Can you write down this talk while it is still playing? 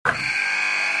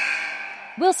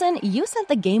Wilson, you sent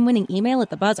the game-winning email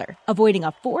at the buzzer, avoiding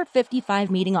a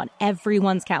 4:55 meeting on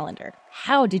everyone's calendar.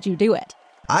 How did you do it?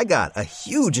 I got a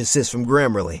huge assist from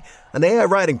Grammarly, an AI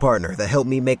writing partner that helped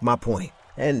me make my point.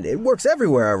 And it works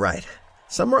everywhere I write.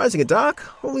 Summarizing a doc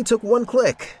only took one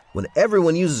click. When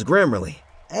everyone uses Grammarly,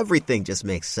 everything just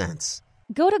makes sense.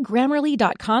 Go to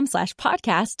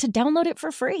Grammarly.com/podcast to download it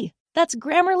for free. That's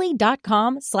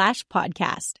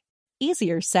Grammarly.com/podcast.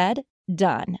 Easier said,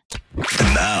 done.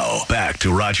 And now, back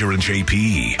to Roger and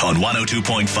JP on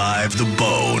 102.5 The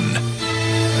Bone.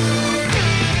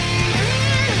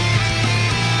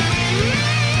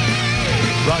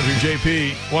 Roger,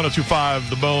 JP, 102.5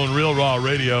 The Bone, Real Raw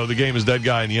Radio. The game is Dead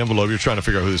Guy in the Envelope. You're trying to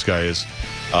figure out who this guy is.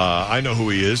 I know who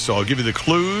he is, so I'll give you the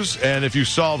clues. And if you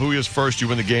solve who he is first, you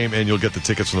win the game, and you'll get the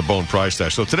tickets from the Bone Prize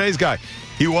Stash. So today's guy,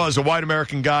 he was a white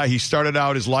American guy. He started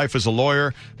out his life as a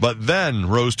lawyer, but then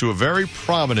rose to a very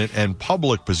prominent and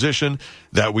public position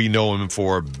that we know him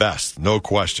for best. No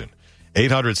question.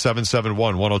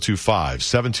 800-771-1025,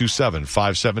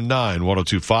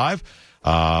 727-579-1025.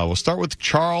 We'll start with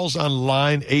Charles on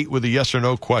line 8 with a yes or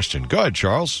no question. Go ahead,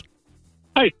 Charles.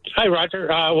 Hi, Roger.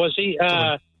 Was he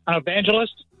an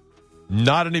evangelist?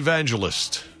 Not an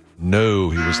evangelist.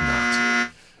 No, he was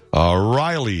not.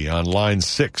 Riley on line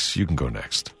 6. You can go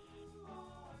next.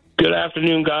 Good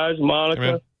afternoon, guys. Monica.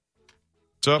 Hey,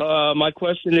 what's up? My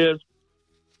question is,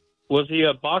 was he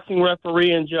a boxing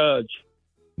referee and judge?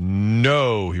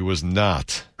 No, he was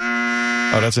not.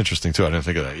 Oh, that's interesting, too. I didn't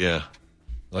think of that. Yeah.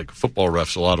 Like football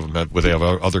refs, a lot of them they have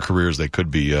other careers. They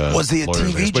could be was he a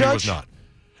TV judge? But he was not.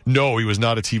 No, he was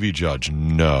not a TV judge.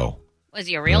 No. Was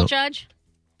he a real judge?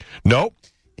 Nope.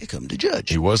 Here come the judge.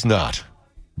 He was not.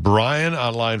 Brian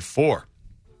on line 4.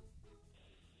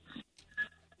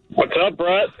 What's up,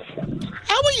 Brett?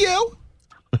 How are you?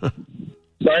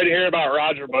 Sorry to hear about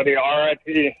Roger, buddy.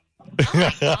 R.I.P.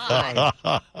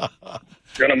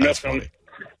 Gonna miss him.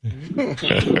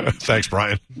 Thanks,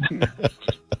 Brian.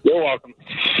 You're welcome.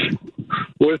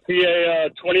 Was he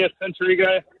a 20th century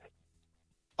guy?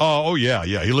 Oh yeah.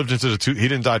 He lived into he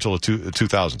didn't die till the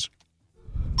 2000s.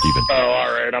 Even. Oh,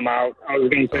 all right. I'm out. I was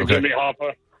going to say Jimmy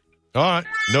Hoffa. All right.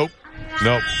 Nope.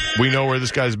 We know where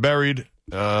this guy's buried.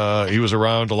 He was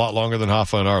around a lot longer than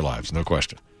Hoffa in our lives. No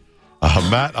question.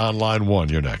 Matt on line 1.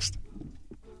 You're next.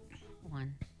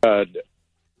 Hey,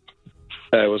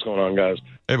 what's going on, guys?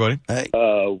 Hey, buddy. Hey.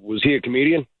 Was he a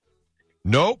comedian?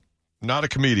 Nope. Not a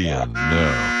comedian.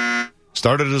 No.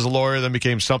 Started as a lawyer, then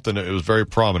became something that was very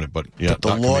prominent, but yeah. But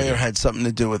the lawyer had something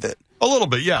to do with it. A little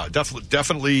bit, yeah.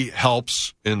 Definitely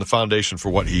helps in the foundation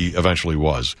for what he eventually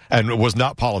was. And it was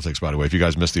not politics, by the way, if you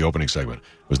guys missed the opening segment.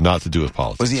 It was not to do with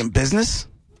politics. Was he in business?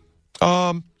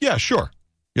 Yeah, sure.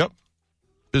 Yep.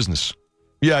 Business.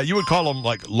 Yeah, you would call him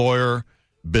like lawyer,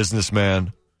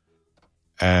 businessman,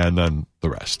 and then the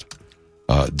rest.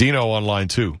 Dino on line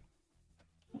 2.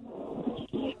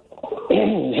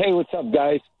 Hey, what's up,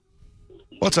 guys?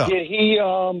 What's up? Did he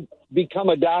become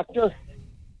a doctor?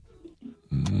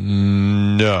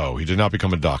 No, he did not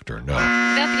become a doctor, no.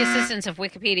 Without the assistance of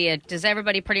Wikipedia, does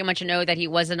everybody pretty much know that he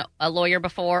wasn't a lawyer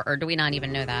before, or do we not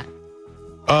even know that?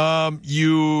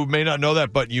 You may not know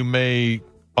that, but you may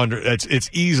it's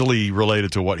easily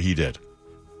related to what he did.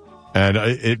 And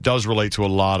it does relate to a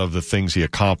lot of the things he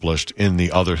accomplished in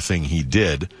the other thing he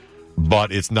did,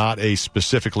 but it's not a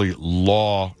specifically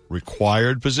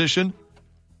law-required position.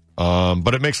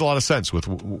 But it makes a lot of sense with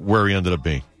where he ended up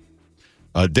being.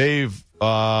 Dave,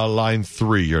 line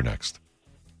 3, you're next.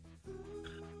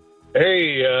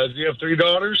 Hey, does he have 3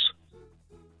 daughters?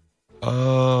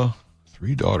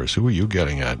 3 daughters. Who are you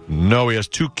getting at? No, he has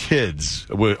 2 kids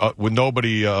with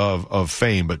nobody of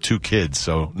fame, but 2 kids.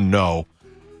 So no,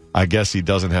 I guess he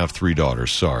doesn't have 3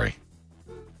 daughters. Sorry.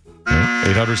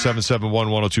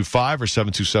 800-771-1025 or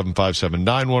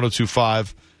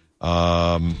 727-579-1025.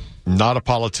 Not a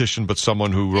politician, but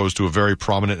someone who rose to a very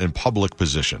prominent and public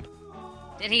position.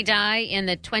 Did he die in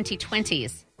the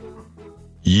 2020s?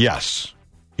 Yes,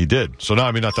 he did. So, no,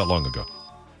 I mean, not that long ago.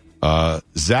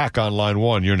 Zach on line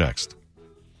 1, you're next.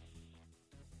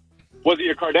 Was he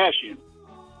a Kardashian?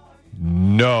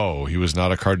 No, he was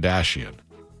not a Kardashian.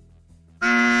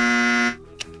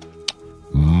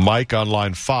 Mike on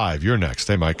line 5, you're next.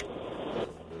 Hey, Mike.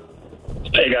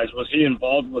 Hey, guys, was he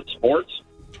involved with sports?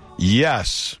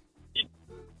 Yes.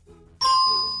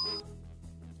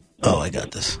 Oh, I got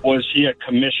this. Was he a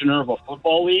commissioner of a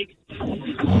football league?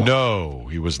 No,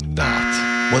 he was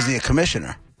not. Was he a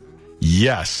commissioner?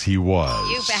 Yes, he was.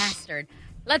 You bastard.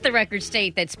 Let the record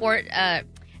state that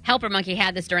Helper Monkey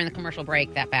had this during the commercial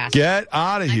break, that bastard. Get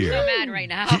out of here. I'm so mad right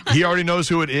now. He already knows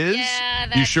who it is?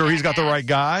 Yeah, You sure he's got the right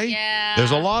guy? Yeah.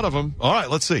 There's a lot of them. All right,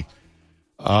 let's see.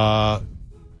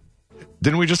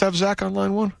 Didn't we just have Zach on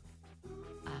line 1?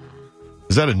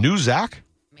 Is that a new Zach?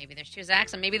 Maybe there's 2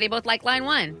 Zachs, and maybe they both like line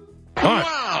 1. All right.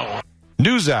 Wow.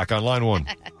 New Zach on line 1.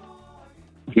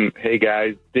 Hey,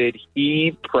 guys. Did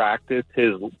he practice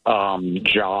his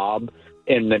job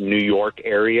in the New York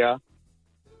area?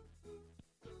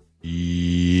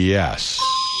 Yes.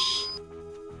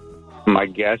 My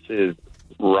guess is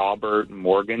Robert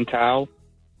Morgenthau.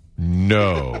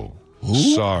 No.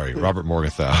 Sorry, Robert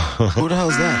Morgenthau. Who the hell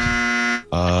is that?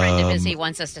 A friend of his, he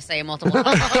wants us to say multiple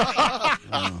times.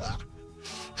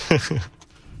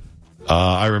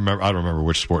 I don't remember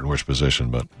which sport and which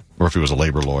position, or if he was a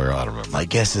labor lawyer, I don't remember. My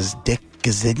guess is Dick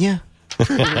Gazinia.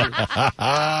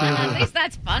 At least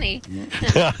that's funny.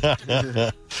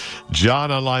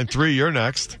 John on line 3, you're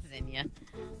next.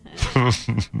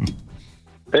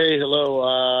 Hey, hello.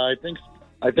 I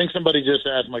think somebody just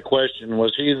asked my question.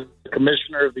 Was he the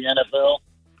commissioner of the NFL?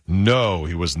 No,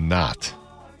 he was not.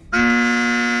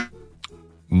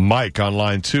 Mike on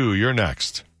line 2, you're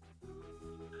next.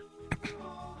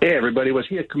 Hey, everybody. Was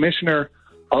he a commissioner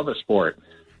of a sport?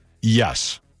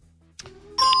 Yes.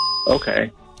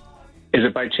 Okay. Is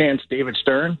it by chance David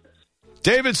Stern?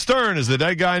 David Stern is the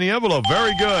dead guy in the envelope.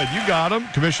 Very good. You got him.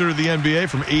 Commissioner of the NBA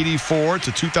from 84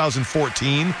 to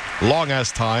 2014.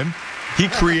 Long-ass time. He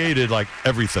created,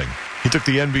 everything. He took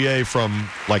the NBA from,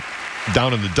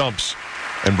 down in the dumps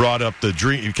and brought up the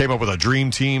dream. He came up with a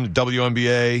dream team, the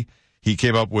WNBA. He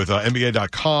came up with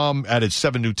NBA.com, added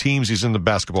 7 new teams. He's in the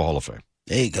Basketball Hall of Fame.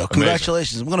 There you go. Amazing.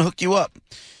 Congratulations. I'm going to hook you up.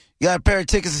 You got a pair of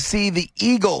tickets to see the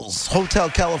Eagles Hotel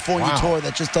California tour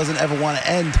that just doesn't ever want to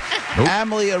end. Nope.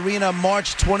 Amalie Arena,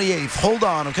 March 28th. Hold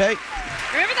on, okay?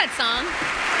 Remember that song?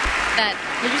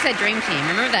 Did you say Dream Team?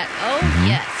 Remember that? Oh,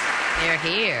 yes. They're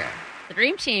here. The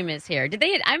Dream Team is here. Did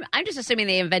they? I'm just assuming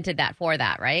they invented that for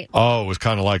that, right? Oh, it was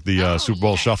kind of like the Super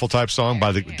Bowl Shuffle type song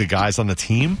by the guys on the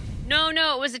team? No,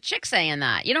 it was a chick saying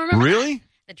that. You don't remember Really? that?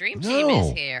 The Dream Team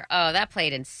is here. Oh, that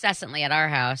played incessantly at our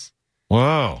house.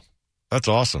 Wow. That's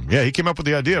awesome. Yeah, he came up with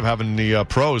the idea of having the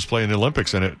pros play in the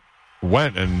Olympics, and it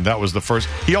went, and that was the first.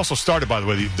 He also started, by the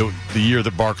way, the year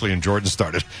that Barkley and Jordan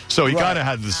started. So he kind of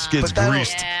had the skids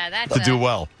greased to do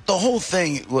well. The whole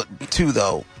thing, too,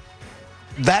 though,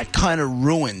 that kind of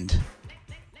ruined.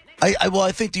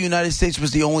 I think the United States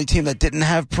was the only team that didn't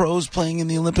have pros playing in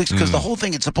the Olympics because the whole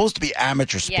thing, it's supposed to be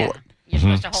amateur sport. You're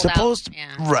supposed to hold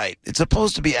out. Right. It's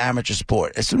supposed to be amateur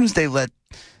sport. As soon as they let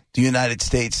the United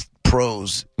States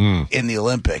pros in the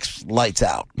Olympics, lights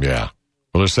out. Yeah.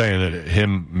 Well, they're saying that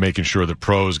him making sure that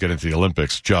pros get into the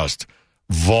Olympics just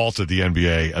vaulted the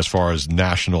NBA as far as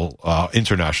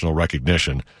international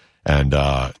recognition. And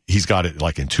he's got it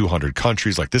in 200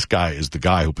 countries. This guy is the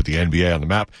guy who put the NBA on the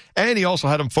map. And he also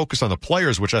had him focus on the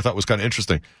players, which I thought was kind of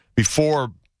interesting.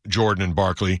 Before Jordan and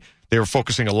Barkley, they were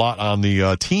focusing a lot on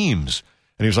the teams.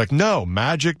 And he was like, no,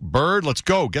 Magic, Bird, let's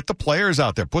go. Get the players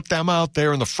out there. Put them out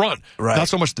there in the front. Right. Not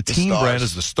so much the team stars. brand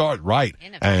as the start. Right.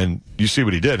 And you see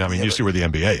what he did. You see where the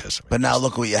NBA is. But now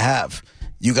look what you have.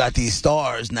 You got these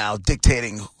stars now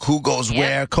dictating who goes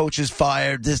where, coaches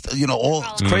fired, this,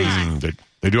 it's crazy.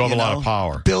 They do have a lot of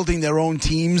power. Building their own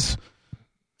teams.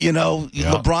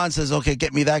 LeBron says, okay,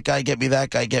 get me that guy, get me that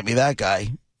guy, get me that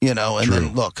guy. And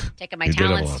then look. Taking my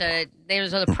talents there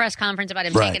was a press conference about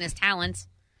him taking his talents.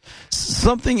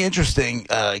 Something interesting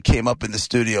came up in the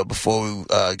studio before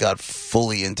we got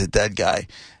fully into Dead Guy.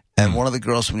 And one of the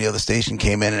girls from the other station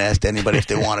came in and asked anybody if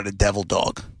they wanted a devil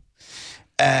dog.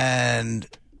 And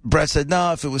Brett said,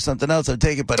 no, if it was something else, I'd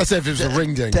take it. But that's if it was a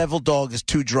ring ding. Devil dog is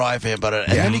too dry for him. But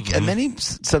and then he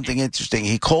something interesting.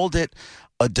 He called it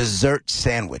a dessert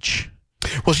sandwich.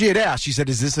 Well, she had asked. She said,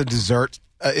 is this a dessert?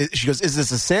 She goes, is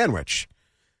this a sandwich?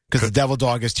 Because the devil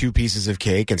dog has 2 pieces of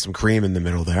cake and some cream in the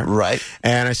middle there. Right.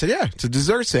 And I said, yeah, it's a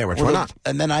dessert sandwich. Why not?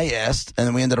 And then I asked, and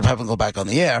then we ended up having to go back on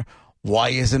the air, why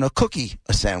isn't a cookie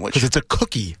a sandwich? Because it's a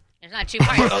cookie. There's not 2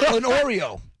 parts. An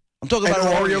Oreo. I'm talking about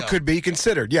an Oreo could be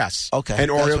considered, yes. Okay. An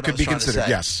Oreo could be considered,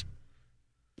 yes.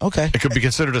 Okay. It could be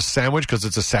considered a sandwich because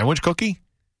it's a sandwich cookie?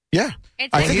 Yeah.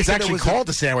 I think it's actually called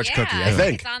a sandwich cookie, I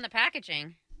think. It's on the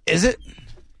packaging. Is it?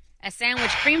 A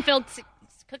sandwich, cream-filled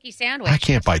cookie sandwich. I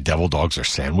can't buy devil dogs or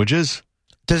sandwiches.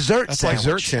 Dessert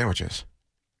sandwiches.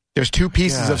 There's 2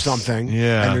 pieces of something.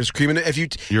 Yeah. And there's cream in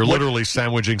it. You're literally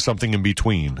sandwiching something in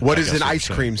between. What is an ice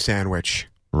cream sandwich?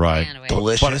 Right.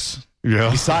 Delicious.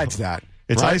 Besides that.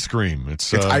 It's ice cream.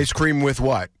 It's ice cream with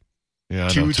what? Yeah,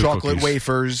 2 chocolate cookies.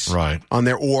 Wafers on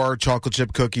there, or chocolate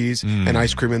chip cookies and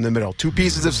ice cream in the middle. 2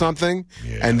 pieces of something,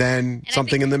 and then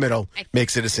something in the middle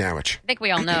makes it a sandwich. I think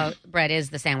we all know Brett is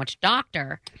the sandwich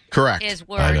doctor. Correct. His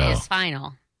word is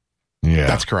final. Yeah.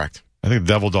 That's correct. I think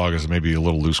devil dog is maybe a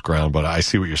little loose ground, but I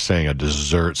see what you're saying. A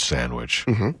dessert sandwich.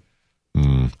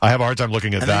 I have a hard time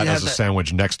looking at that as a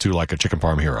sandwich next to like a chicken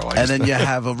parm hero. Then you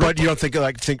have a. But you don't think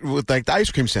with like the ice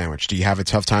cream sandwich? Do you have a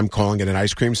tough time calling it an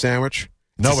ice cream sandwich?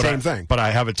 It's the same thing. But I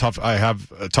have a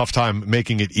tough time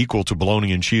making it equal to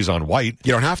bologna and cheese on white.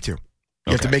 You don't have to.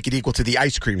 You have to make it equal to the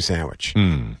ice cream sandwich,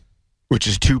 which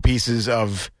is 2 pieces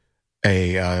of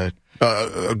a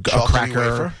cracker.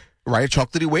 Wafer? Right, a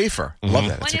chocolatey wafer. Love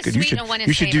that. One is good. sweet and one is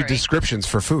you should do savory. descriptions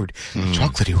for food.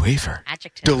 Chocolatey wafer.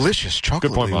 Adjective. Delicious chocolatey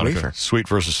Good point, Monica. wafer. Sweet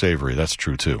versus savory. That's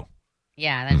true, too.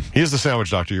 Yeah, He is the sandwich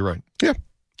doctor. You're right. Yeah.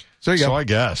 So you go. So I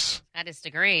guess. got his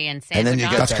degree in And then sandwich. you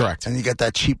get That's correct. And you get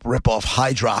that cheap ripoff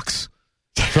Hydrox.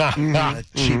 That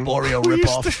cheap Oreo We used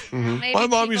ripoff. My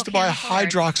mom used to buy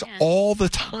Hydrox all the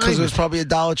time. Because it was probably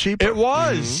 $1 cheaper. It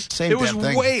was. Same It was damn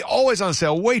thing. always on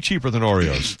sale, way cheaper than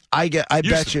Oreos. I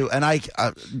bet you, and I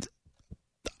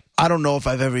don't know if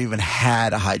I've ever even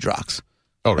had a Hydrox.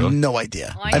 Oh, really? No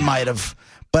idea. Why I not? might have,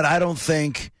 but I don't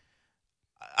think.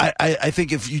 I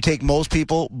think if you take most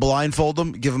people, blindfold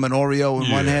them, give them an Oreo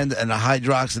in one hand and a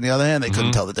Hydrox in the other hand, they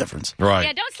couldn't tell the difference. Right.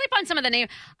 Yeah, don't sleep on some of the names.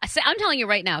 I'm telling you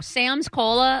right now, Sam's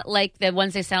Cola, like the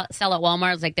ones they sell at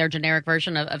Walmart, is like their generic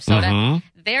version of soda.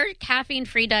 Their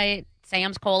caffeine-free diet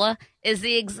Sam's Cola is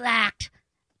the exact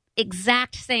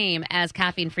same as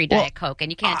caffeine-free Diet Coke,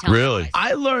 and you can't tell. Really?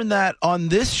 I learned that on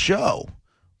this show,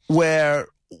 where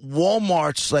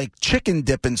Walmart's like chicken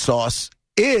dipping sauce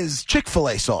is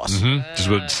Chick-fil-A sauce. Just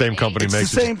what same company It's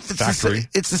makes the same. it. Factory.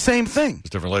 It's the same thing. It's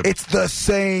different label. It's the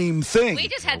same thing. We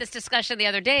just had this discussion the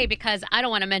other day because I don't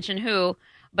want to mention who,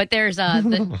 but there's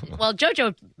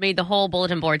JoJo made the whole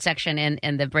bulletin board section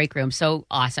in the break room so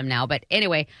awesome now. But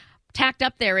anyway, tacked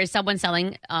up there is someone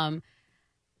selling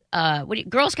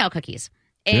Girl Scout cookies.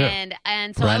 And so I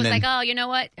was Brennan. like, oh, you know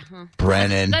what?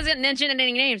 Brennan. Doesn't mention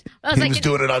any names. I was He like, was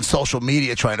doing it on social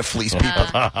media trying to fleece people.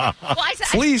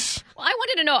 Fleece. I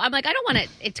wanted to know. I'm like, I don't want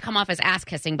it to come off as ass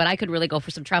kissing, but I could really go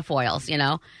for some trefoils, you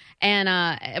know. And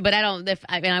but I don't.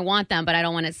 I want them, but I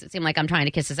don't want it to seem like I'm trying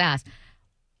to kiss his ass.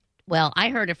 Well, I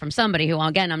heard it from somebody who,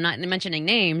 again, I'm not mentioning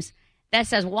names, that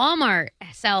says Walmart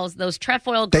sells those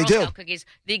trefoil Girl Scout cookies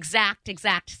the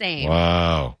exact same.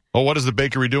 Wow. Well, what does the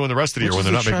bakery do in the rest of the year when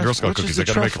they're not making Girl Scout cookies? They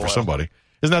got to make it for somebody.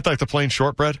 Isn't that like the plain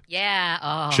shortbread? Yeah.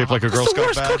 Oh. Shaped like a Girl Scout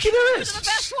badge? That's the worst cookie there is. Those are the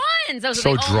best ones. Those are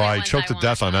So the only dry. ones Choked I to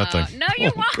death on that thing. No,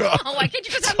 you won't. God. Why can't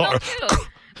you just have milk too?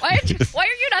 Why are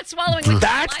you not swallowing? With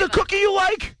That's the saliva? cookie you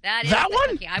like? That is That the one?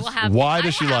 cookie. I will have. Why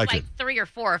does she have like like it? 3 or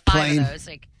 4 or 5 Plain. of those.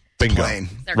 Like, Bingo. Plain.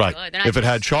 They're Right. good. They're not If it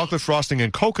had too chocolate frosting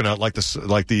and coconut, like the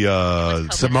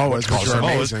Samoas, which are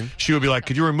amazing. she would be like,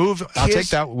 "Could you remove? I'll take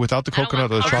that without the I don't coconut or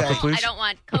the want chocolate, coconut. please." I don't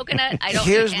want coconut. I don't.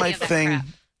 Here's need my any of that thing. crap.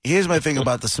 Here's my thing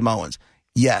about the Samoans.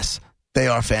 Yes, they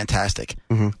are fantastic.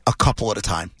 A couple at a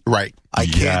time. Right. I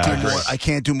can't Yeah, do more. I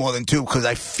can't do more than 2 because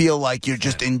I feel like you're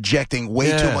just injecting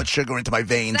way too much sugar into my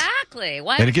veins. Exactly.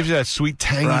 Why? And it gives you that sweet,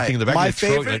 tangy Right. thing in the back My of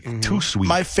your throat. favorite- Like, too sweet.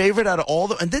 My favorite out of all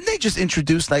the, and then they just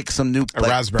introduced like some new like,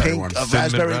 raspberry pink, one. a Thin mint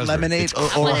raspberry raspberry. lemonade It's or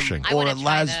crushing. I or want a to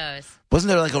try las. those. Wasn't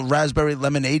there like a raspberry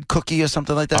lemonade cookie or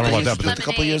something like that? I don't know they about that, introduced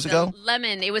a couple years Lemonade, ago. the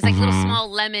lemon. It was like a little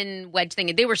small lemon wedge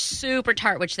thing. They were super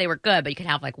tart, which they were good, but you could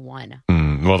have like one.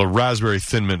 Well, the raspberry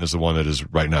thin mint is the one that is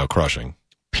right now crushing.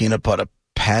 Peanut butter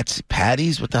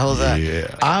patties. What the hell is that?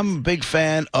 Yeah. I'm a big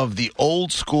fan of the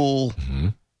old school,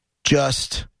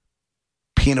 just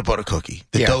peanut butter cookie,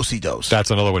 the Do-si-dos.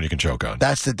 That's another one you can choke on.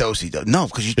 That's the Do-si-do. No,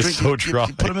 because you It's drink so you dry.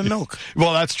 put them in milk.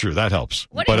 Well, that's true. That helps.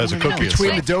 What But do as a you know? cookie, it's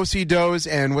Between fine. the Do-si-dos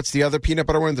and what's the other peanut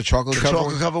butter one? The chocolate cover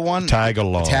Chocolate one? cover one.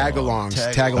 Tag-along.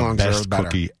 Tag-alongs. Tag-along. Tag-alongs The are best better.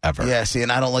 cookie ever. Yeah, see,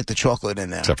 and I don't like the chocolate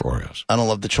in there. Except for Oreos. I don't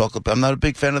love the chocolate. I'm not a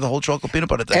big fan of the whole chocolate peanut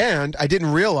butter thing. And I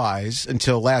didn't realize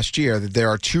until last year that there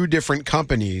are 2 different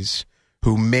companies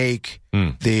who make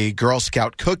the Girl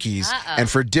Scout cookies, and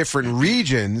for different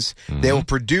regions, they will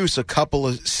produce a couple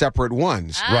of separate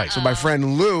ones. Right. So my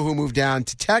friend Lou, who moved down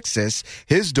to Texas,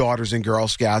 his daughter's in Girl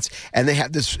Scouts, and they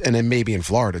have this, and then maybe in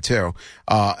Florida too,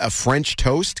 a French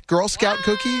toast Girl Scout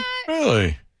cookie.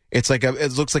 Really? It's like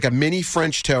it looks like a mini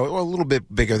French toast, or a little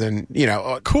bit bigger than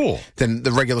Cool. than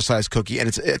the regular size cookie, and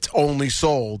it's only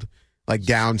sold like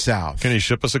down south. Can he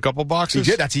ship us a couple boxes?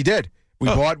 He did. He did.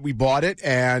 We bought it,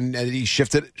 and he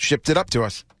shipped it up to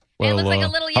us. It looks like a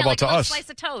little, how about like to a little us? slice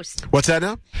of toast. What's that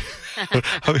now?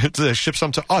 Ship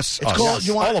some to us. It's called,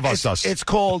 you want, all of us. It's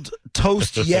called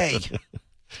Toast Yay.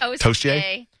 Toast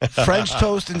Yay? French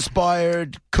toast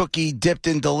inspired cookie dipped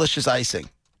in delicious icing.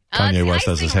 Kanye West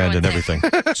has his hand in everything.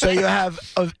 So you have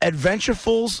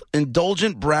Adventurefuls,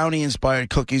 indulgent brownie inspired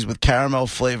cookies with caramel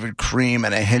flavored cream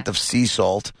and a hint of sea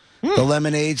salt. The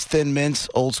lemonades, thin mints,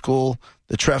 old school.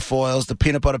 the trefoils, the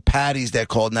peanut butter patties. They're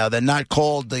called now. They're not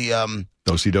called the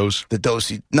Do-si-dos?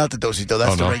 Not the do-si-do.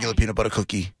 That's the no. regular peanut butter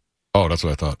cookie. Oh, that's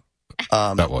what I thought.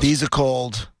 That was. These are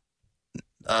called.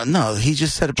 No, he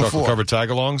just said it before. Chocolate-covered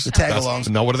tagalongs? The tagalongs.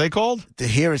 No, what are they called?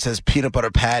 Here it says peanut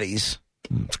butter patties.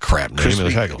 It's a crap name of the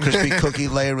tagalong. Crispy cookie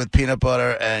layered with peanut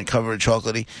butter and covered in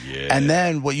chocolatey. Yeah. And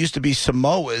then what used to be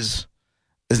Samoa's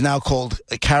is now called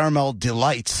Caramel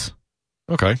Delights.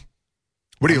 Okay.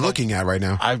 What are you looking at right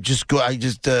now? I just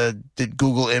did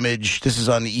Google image. This is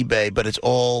on eBay, but it's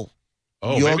all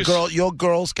your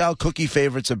Girl Scout cookie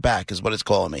favorites are back is what it's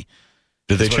calling me.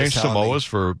 Did they That's what change it's telling me. Samoa's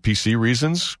for PC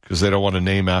reasons? Because they don't want to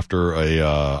name after a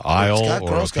aisle It's got or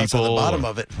Girl a Scouts people? on the bottom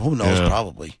of it. Who knows? Yeah.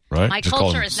 Probably. Right? My Just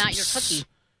call culture them is not your cookie.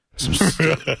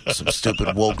 Some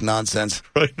stupid woke nonsense.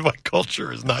 Right? My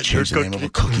culture is not Change your the name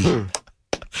cookie. of a cookie.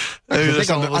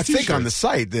 I think on the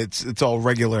site it's all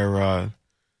regular.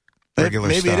 Regular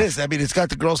Maybe stuff. it is. I mean, it's got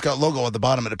the Girl Scout logo at the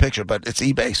bottom of the picture, but it's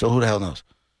eBay, so who the hell knows?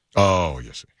 Oh,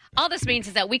 yes. All this means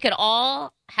is that we could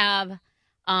all have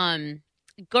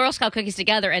Girl Scout cookies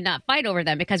together and not fight over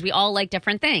them because we all like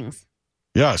different things.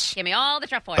 Yes. Give me all the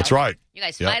trefoils. That's right. You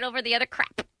guys Yep. fight over the other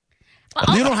crap.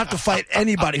 You don't have to fight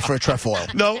anybody for a trefoil.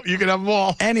 No, you can have them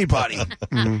all. Anybody.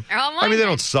 They're all I mean, they mine.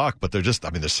 don't suck, but they're just,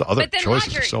 there's other But then, choices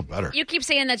Roger, are so better. You keep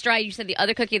saying that's dry. You said the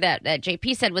other cookie that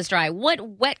JP said was dry. What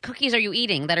wet cookies are you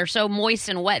eating that are so moist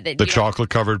and wet? That The you don't-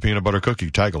 chocolate-covered peanut butter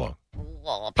cookie, tagalong.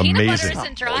 Well, peanut Amazing. butter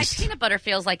isn't dry. Peanut butter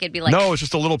feels like it'd be like... No, it's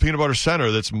just a little peanut butter center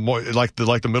that's like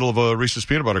the middle of a Reese's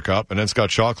peanut butter cup, and then it's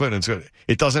got chocolate, and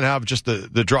it doesn't have just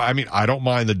the dry. I mean, I don't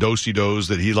mind the do-si-dos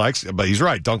that he likes, but he's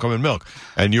right. Dunk them in milk.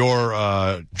 And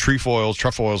your trefoils,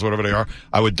 whatever they are,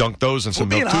 I would dunk those in some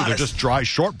milk, too. honest. They're just dry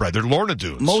shortbread. They're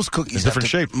Lorna-Doons. Most cookies in different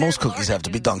have to, shape. Most cookies have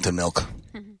to be dunked in milk.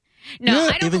 No, Yeah, I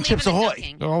don't even believe Chips in the Ahoy.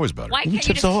 dunking. They're always better. Why Even can't you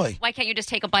Chips just, Ahoy. Why can't you just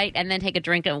take a bite and then take a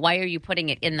drink? And why are you putting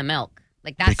it in the milk?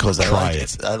 Like that's Because the I like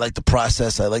it. I like the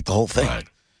process. I like the whole thing. Right.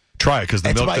 Try it, because the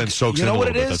It's milk like- then soaks you know in a what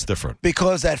little it bit. is? That's different.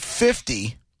 Because at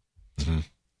 50,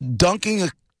 dunking a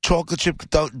chocolate chip,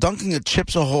 dunking a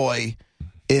Chips Ahoy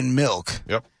in milk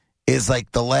is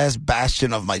like the last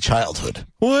bastion of my childhood.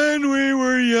 When we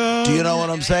were young. Do you know what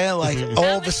I'm saying? Like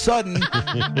all of a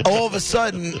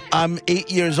sudden, I'm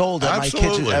 8 years old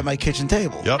Absolutely. at my kitchen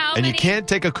table. Yep. And you can't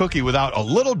take a cookie without a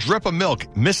little drip of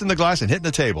milk missing the glass and hitting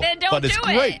the table. Then don't but it's do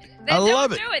great. it. I Then love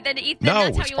don't it. do it. Then No,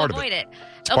 that's how it's you part of avoid it. it.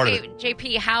 It's part of Okay,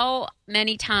 JP, how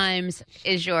many times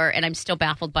is and I'm still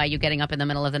baffled by you getting up in the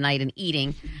middle of the night and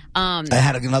eating. I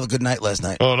had another good night last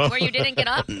night. Oh, no. Where you didn't get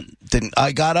up?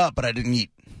 I got up, but I didn't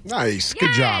eat. Nice.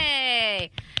 Good job. Yay!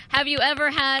 Have you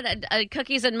ever had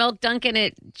cookies and milk Dunkin'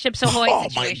 at Chips Ahoy Oh,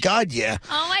 situation? my God, yeah.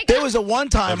 Oh, my God. There was a one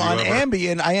time Have on you ever?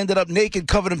 Ambien, I ended up naked,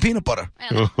 covered in peanut butter.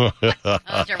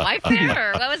 Was your wife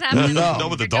there, or what was happening? No. Know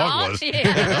what the Your dog was.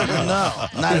 Yeah.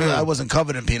 No, I wasn't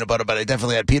covered in peanut butter, but I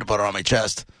definitely had peanut butter on my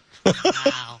chest.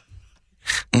 Wow.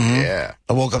 Yeah.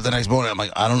 I woke up the next morning. I'm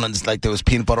like, I don't know. It's like there was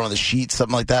peanut butter on the sheet,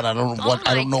 something like that. I don't know what.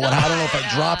 I don't know what. I don't know if I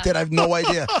dropped it. I have no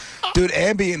idea. Dude,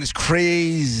 Ambien is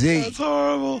crazy. That's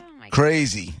horrible.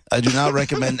 Crazy. I do not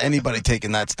recommend anybody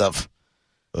taking that stuff.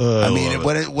 I mean,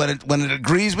 when it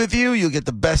agrees with you, you'll get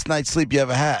the best night's sleep you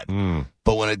ever had.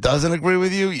 But when it doesn't agree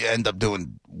with you, you end up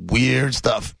doing weird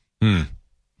stuff.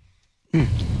 I've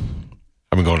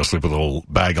been going to sleep with a little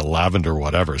bag of lavender,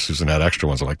 whatever. Susan had extra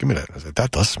ones. I'm like, give me that. I said,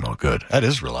 that does smell good. That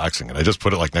is relaxing. And I just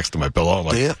put it like next to my pillow. I'm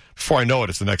like, Yeah. before I know it,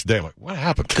 it's the next day. I'm like, what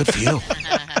happened? Good for you.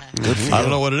 Good for you. I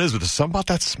don't know what it is, but there's something about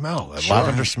that smell, that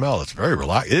lavender smell. It's very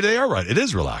relaxing. They are right. It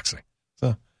is relaxing.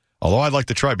 So, although I'd like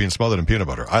to try being smothered in peanut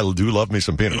butter. I do love me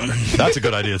some peanut butter. That's a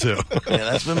good idea, too. Yeah,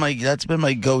 that's been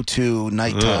my go-to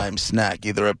nighttime snack.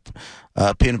 Either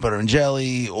a peanut butter and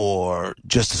jelly, or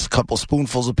just a couple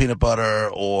spoonfuls of peanut butter,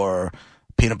 or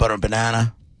peanut butter and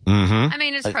banana. Mm-hmm. I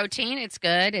mean, it's protein. It's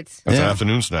good. It's That's an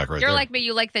afternoon snack right You're there. like me.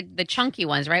 You like the chunky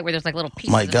ones, right? Where there's like little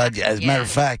pieces. My of God, extra- yeah. As a matter of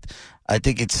fact, I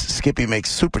think it's Skippy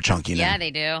makes super chunky now. Yeah, they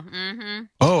do. Mm-hmm.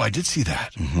 Oh, I did see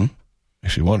that. Mm-hmm.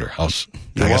 Makes you wonder. I guess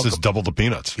welcome. it's double the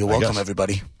peanuts. You're I welcome, guess.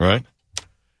 everybody. Right?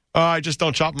 I just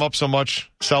don't chop them up so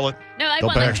much. Sell it. No, I Don't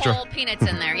want pay like extra. whole peanuts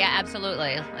in there. Yeah,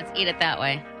 absolutely. Let's eat it that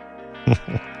way.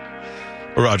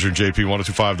 Roger and JP,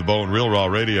 102.5 The Bone, Real Raw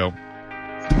Radio.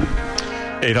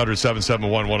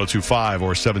 800-771-1025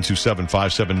 or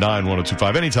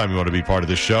 727-579-1025. Anytime you want to be part of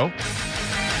this show.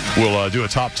 We'll do a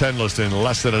top 10 list in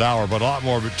less than an hour, but a lot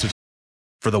more to...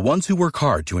 For the ones who work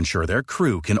hard to ensure their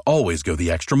crew can always go the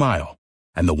extra mile,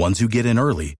 and the ones who get in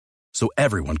early so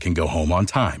everyone can go home on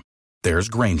time, there's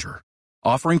Grainger,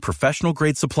 offering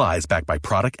professional-grade supplies backed by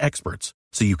product experts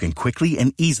so you can quickly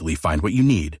and easily find what you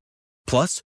need.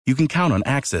 Plus, you can count on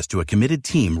access to a committed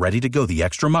team ready to go the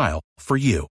extra mile for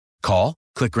you. Call,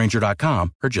 Click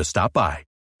Grainger.com or just stop by.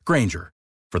 Grainger,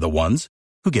 for the ones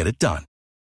who get it done.